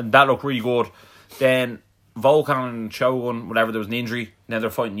that looked really good. Then Volkan and Shogun, whatever, there was an injury. Now they're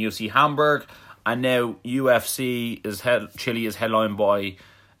fighting UFC Hamburg, and now UFC Chile is headlined by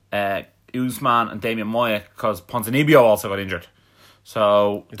Usman and Damian Maia, because Ponzinibbio also got injured.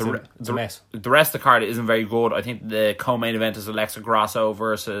 So it's a mess. The rest of the card isn't very good. I think the co-main event is Alexa Grasso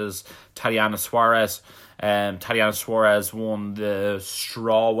versus Tatiana Suarez. Tatiana Suarez won the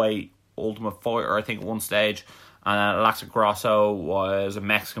strawweight Ultimate Fighter, I think, at one stage. And Alexa Grasso was a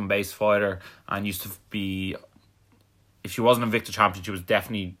Mexican-based fighter and used to be... If she wasn't Invicta champion, she was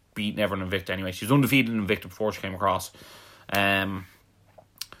definitely beating everyone in Invicta anyway. She was undefeated in Invicta before she came across.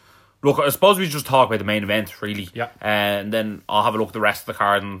 Look, I suppose we just talk about the main event, really. Yeah. And then I'll have a look at the rest of the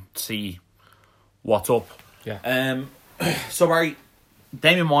card and see what's up. Yeah. So, Barry,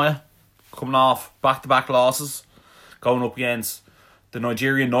 Damian Maia coming off back-to-back losses, going up against the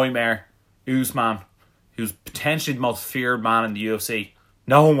Nigerian nightmare, Usman, who's potentially the most feared man in the UFC.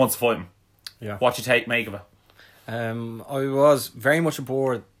 No one wants to fight him. Yeah. What do you make of it? I was very much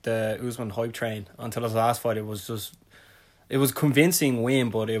aboard the Usman hype train until his last fight. It was convincing win,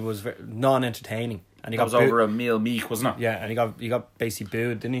 but it was non-entertaining. And he got over a Emil Meek, wasn't it? Yeah, and he got basically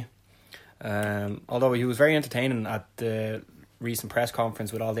booed, didn't he? Although he was very entertaining at the recent press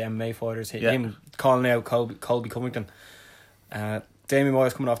conference with all the MMA fighters. Him calling out Colby Covington. Damian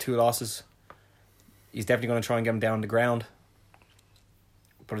Maia's coming off 2 losses. He's definitely going to try and get him down on the ground.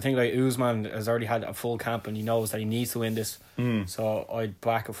 But I think like Usman has already had a full camp and he knows that he needs to win this. So I'd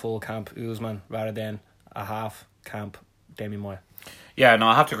back a full camp Usman rather than a half camp Damian Maia. Yeah, no,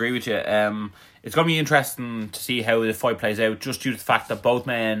 I have to agree with you. It's going to be interesting to see how the fight plays out, just due to the fact that both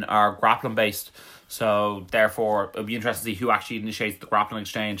men are grappling based. So therefore, it'll be interesting to see who actually initiates the grappling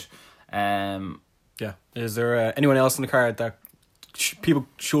exchange. Yeah. Is there anyone else in the card that people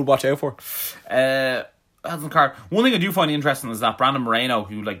should watch out for? That's the card. One thing I do find interesting is that Brandon Moreno,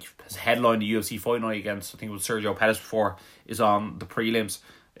 who has headlined the UFC fight night against, I think it was Sergio Pettis before, is on the prelims.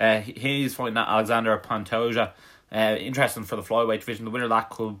 He's fighting Alexander Pantoja. Interesting for the flyweight division. The winner of that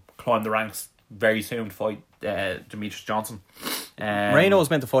could climb the ranks very soon to fight Demetrius Johnson. Reino was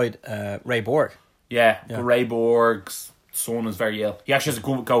meant to fight Ray Borg. Yeah, but Ray Borg's son is very ill. He actually has a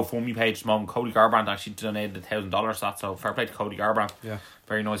good GoFundMe page at the moment. Cody Garbrandt actually donated $1,000 to that, so fair play to Cody Garbrandt. Yeah.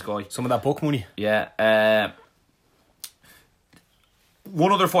 Very nice guy. Some of that book money. Yeah.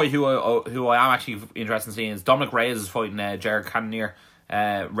 One other fight who I am actually interested in seeing is Dominic Reyes is fighting Jared Cannonier.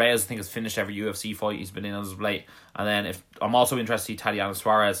 Reyes, I think, has finished every UFC fight he's been in as of late. And then I'm also interested to see Tatiana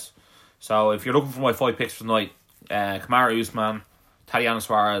Suarez. So if you're looking for my fight picks for tonight, Kamaru Usman, Tatiana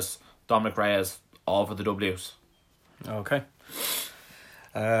Suarez, Dominic Reyes, all for the W's. Okay.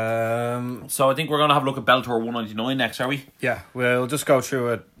 So I think we're going to have a look at Bellator 199 next, are we? Yeah, we'll just go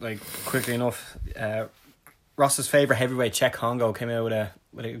through it like quickly enough. Ross's favourite heavyweight, Cheick Kongo, came out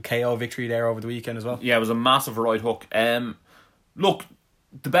with a KO victory there over the weekend as well. Yeah, it was a massive right hook. Look,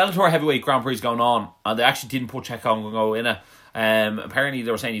 the Bellator heavyweight Grand Prix is going on, and they actually didn't put Cheick Kongo in it. Apparently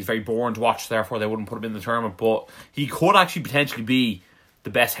they were saying he's very boring to watch, therefore they wouldn't put him in the tournament, but he could actually potentially be the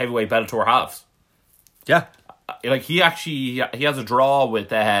best heavyweight Bellator has. Yeah. Like he has a draw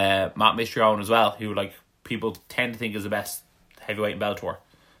with Matt Mitrione as well, who like people tend to think is the best heavyweight in Bellator.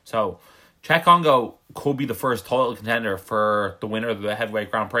 So Cheick Kongo could be the first title contender for the winner of the heavyweight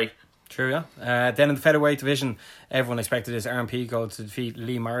Grand Prix. True, yeah. Then in the featherweight division, everyone expected his Aaron Pico to defeat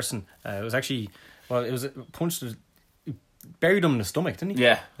Lee Morrison. It was actually, it was a punch that buried him in the stomach, didn't he?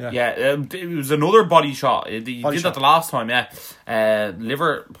 Yeah. It was another body shot. He did that the last time, yeah.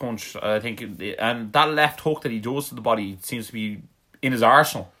 Liver punch, I think, and that left hook that he does to the body seems to be in his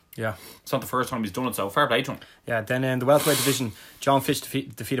arsenal. Yeah. It's not the first time he's done it, so fair play to him. Yeah, then in the welterweight division, John Fitch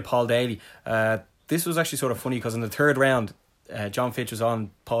defeated Paul Daly. This was actually sort of funny because in the third round, John Fitch was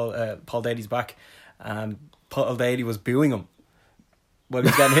on Paul Daly's back, and Paul Daly was booing him while he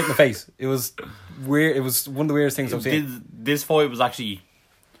was getting hit in the face. It was weird. It was one of the weirdest things I've seen. This fight was actually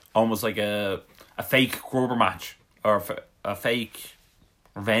almost like a fake Gruber match, or a fake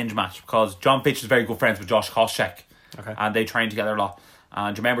revenge match, because John Fitch is very good friends with Josh Koscheck. Okay. And they train together a lot.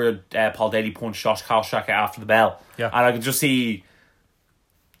 And do you remember Paul Daly punched Josh Koscheck after the bell? Yeah. And I could just see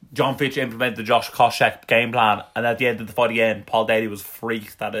John Fitch implement the Josh Koscheck game plan, and at the end of the fight again, Paul Daly was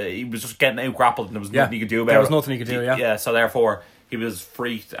freaked that he was just getting out grappled and there was nothing he could do about it. There was nothing he could do, yeah. Yeah, so therefore he was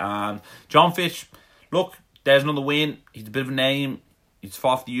freaked. And John Fitch, look, there's another win. He's a bit of a name. He's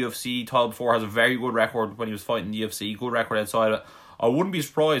fought the UFC title before, has a very good record when he was fighting the UFC, good record outside it. I wouldn't be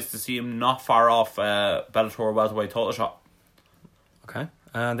surprised to see him not far off Bellator welterweight title shot. Okay.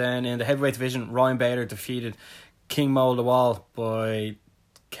 And then in the heavyweight division, Ryan Bader defeated King Mo Lawal by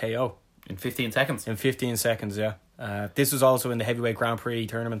KO. In 15 seconds. In 15 seconds, yeah. This was also in the heavyweight Grand Prix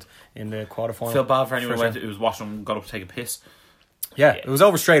tournament in the quarterfinal. Feel bad for anyone who was watching him, got up to take a piss. Yeah, it was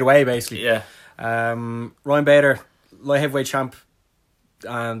over straight away, basically. Yeah. Ryan Bader, light heavyweight champ,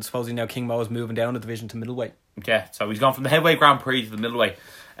 and supposedly now King Mo is moving down the division to middleweight. Yeah, so he's gone from the heavyweight Grand Prix to the middleweight.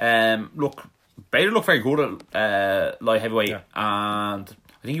 Look, Bader looked very good at light heavyweight, and I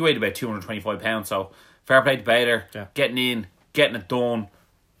think he weighed about 225 pounds. So fair play to Bader, getting in, getting it done.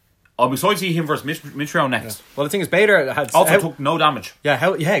 I'm excited to see him versus Mitrione next. Yeah. Well, the thing is, Bader had took no damage.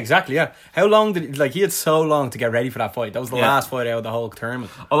 Yeah, exactly. Yeah, how long did he had so long to get ready for that fight? That was the last fight out of the whole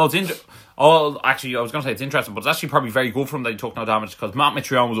tournament. Although actually, I was going to say it's interesting, but it's actually probably very good for him that he took no damage, because Matt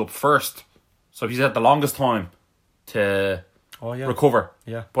Mitrione was up first, so he's had the longest time to recover.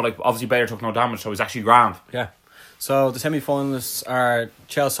 Yeah, but like obviously Bader took no damage, so he's actually grand. Yeah. So the semi-finalists are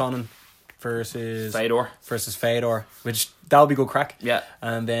Chael Sonnen versus Fedor, which that'll be good crack. Yeah.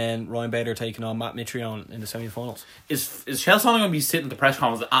 And then Ryan Bader taking on Matt Mitrione in the semi-finals. Is Chael Sonnen going to be sitting at the press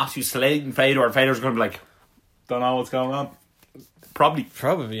conference after slating Fedor, and Fedor's going to be like, don't know what's going on? Probably,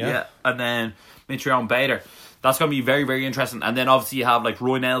 yeah. And then Mitrione Bader. That's going to be very, very interesting. And then obviously you have like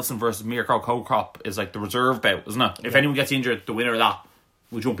Roy Nelson versus Mirko Cro Cop is like the reserve bout, isn't it? If anyone gets injured, the winner of that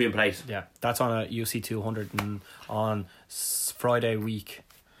will jump in place. Yeah, that's on a UFC 200 and on Friday week.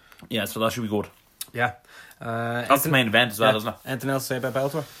 Yeah, so that should be good. Yeah. That's the main event as well, isn't it? Anything else to say about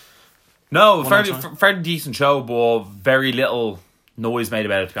Bellator? No, fairly decent show, but very little noise made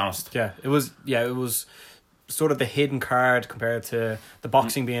about it, to be honest. Yeah, it was sort of the hidden card compared to the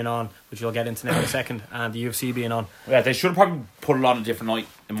boxing being on, which we'll get into now in a second, and the UFC being on. Yeah, they should have probably put it on a different night,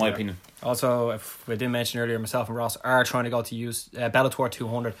 in my opinion. Also, if we didn't mention earlier, myself and Ross are trying to go to use Bellator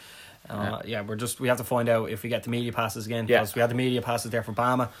 200. We have to find out if we get the media passes again, because we had the media passes there for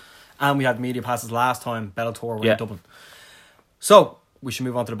Bama, and we had the media passes last time Bellator were in Dublin. So we should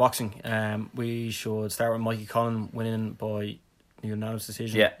move on to the boxing. We should start with Mikey Collin winning by unanimous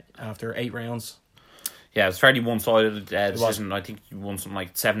decision after 8 rounds. Yeah, it was fairly one-sided decision. I think he won something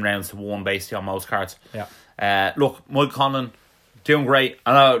like 7 rounds to 1 basically on most cards. Yeah. Look, Mike Conlon doing great.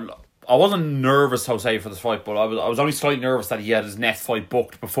 And I wasn't nervous, I'll say, for this fight, but I was only slightly nervous that he had his next fight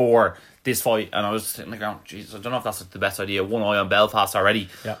booked before this fight, and I was sitting there going, Jesus, I don't know if that's the best idea. One eye on Belfast already.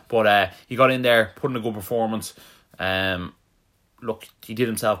 Yeah. But he got in there, put in a good performance. Look, he did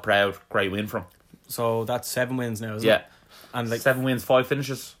himself proud. Great win from him. So that's 7 wins now, isn't it? And 7 wins, 5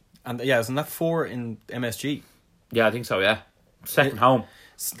 finishes. And yeah, isn't that 4 in MSG? Yeah, I think so, yeah. Second home.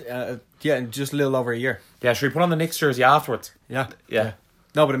 Yeah, in just a little over a year. Yeah, sure, he put on the Knicks jersey afterwards. Yeah. Yeah.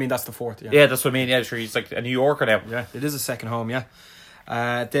 No, but I mean, that's the 4th. Yeah, that's what I mean. Yeah, sure, he's like a New Yorker now. Yeah, it is a second home, yeah.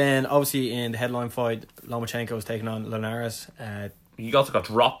 Then, obviously, in the headline fight, Lomachenko was taking on Linares. He also got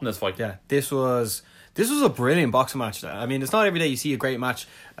dropped in this fight. Yeah, this was a brilliant boxing match. I mean, it's not every day you see a great match.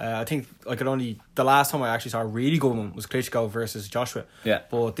 I think the last time I actually saw a really good one was Klitschko versus Joshua. Yeah.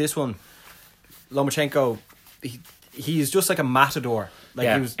 But this one, Lomachenko, he's just like a matador. Like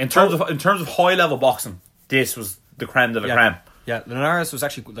yeah. he was in terms of high level boxing, this was the creme de la creme. Yeah, Linares was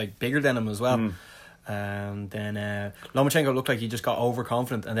actually like bigger than him as well. Then Lomachenko looked like he just got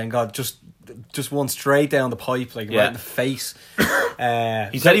overconfident and then got just one straight down the pipe, like right in the face.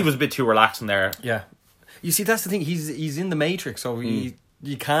 He said he was a bit too relaxed in there. Yeah, you see, that's the thing. He's in the Matrix, so you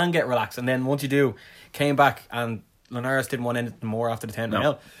can get relaxed, and then once you do, came back and Linares didn't want anything more after the 10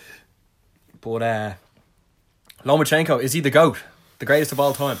 round. But Lomachenko, is he the GOAT, the greatest of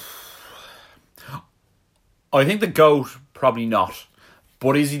all time? I think the GOAT, probably not.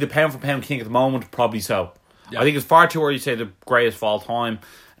 But is he the pound for pound king at the moment? Probably so. Yeah. I think it's far too early to say the greatest of all time.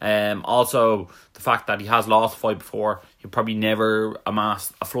 Also, the fact that he has lost a fight before, he'll probably never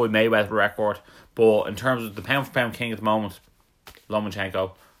amass a Floyd Mayweather record. But in terms of the pound for pound king at the moment,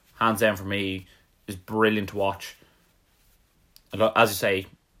 Lomachenko, hands down for me, is brilliant to watch. As you say,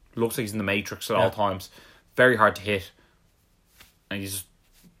 looks like he's in the Matrix at all times. Very hard to hit. And he's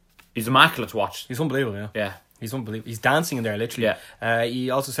immaculate to watch. He's unbelievable, Yeah. He's unbelievable. He's dancing in there, literally. Yeah.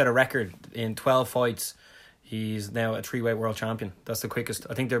 He also set a record in 12 fights. He's now a 3-weight world champion. That's the quickest.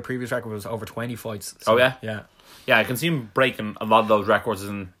 I think their previous record was over 20 fights. So, oh, yeah? Yeah. Yeah, I can see him breaking a lot of those records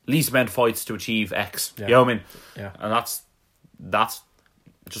in least amount of fights to achieve X. Yeah. You know what I mean? Yeah. And that's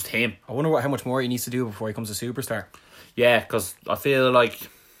just him. I wonder how much more he needs to do before he becomes a superstar. Yeah, because I feel like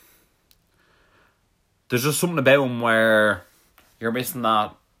there's just something about him where you're missing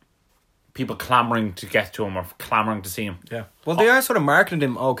that people clamouring to get to him or clamouring to see him. Yeah. Well, they are sort of marketing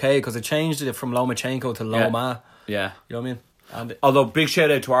him okay because they changed it from Lomachenko to Loma. Yeah. You know what I mean? And although, big shout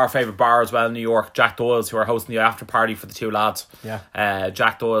out to our favourite bar as well in New York, Jack Doyle's, who are hosting the after party for the two lads. Yeah.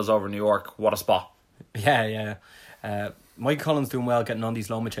 Jack Doyle's over in New York. What a spot. Yeah. Mike Collins doing well getting on these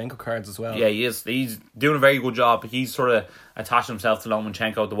Lomachenko cards as well. Yeah, he is. He's doing a very good job. He's sort of attaching himself to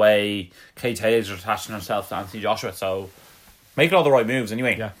Lomachenko the way Kay Taylor's attaching himself to Anthony Joshua. So, making all the right moves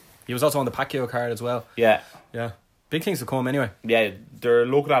anyway. Yeah. He was also on the Pacquiao card as well. Yeah. Yeah. Big things to come anyway. Yeah, they're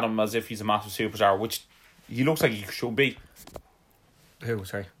looking at him as if he's a massive superstar, which he looks like he should be. Who?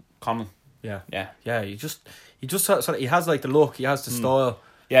 Sorry. Conlon. Yeah. Yeah. Yeah, he just sort of, he has like the look, he has the style.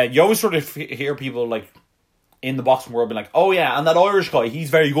 Yeah, you always sort of hear people like in the boxing world being like, oh yeah, and that Irish guy,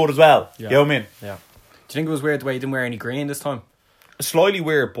 he's very good as well. Yeah. You know what I mean? Yeah. Do you think it was weird the way he didn't wear any green this time? Slightly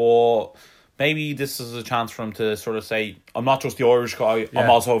weird, but maybe this is a chance for him to sort of say, I'm not just the Irish guy,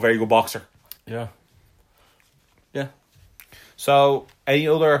 I'm also a very good boxer. Yeah. Yeah. So, any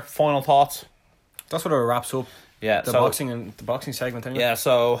other final thoughts? That's what it wraps up. Yeah, the boxing segment anyway. Yeah,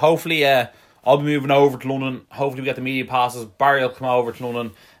 so hopefully I'll be moving over to London. Hopefully we get the media passes. Barry will come over to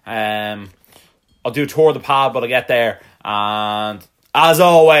London. I'll do a tour of the pad when I get there. And as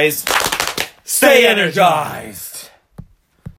always, stay energized.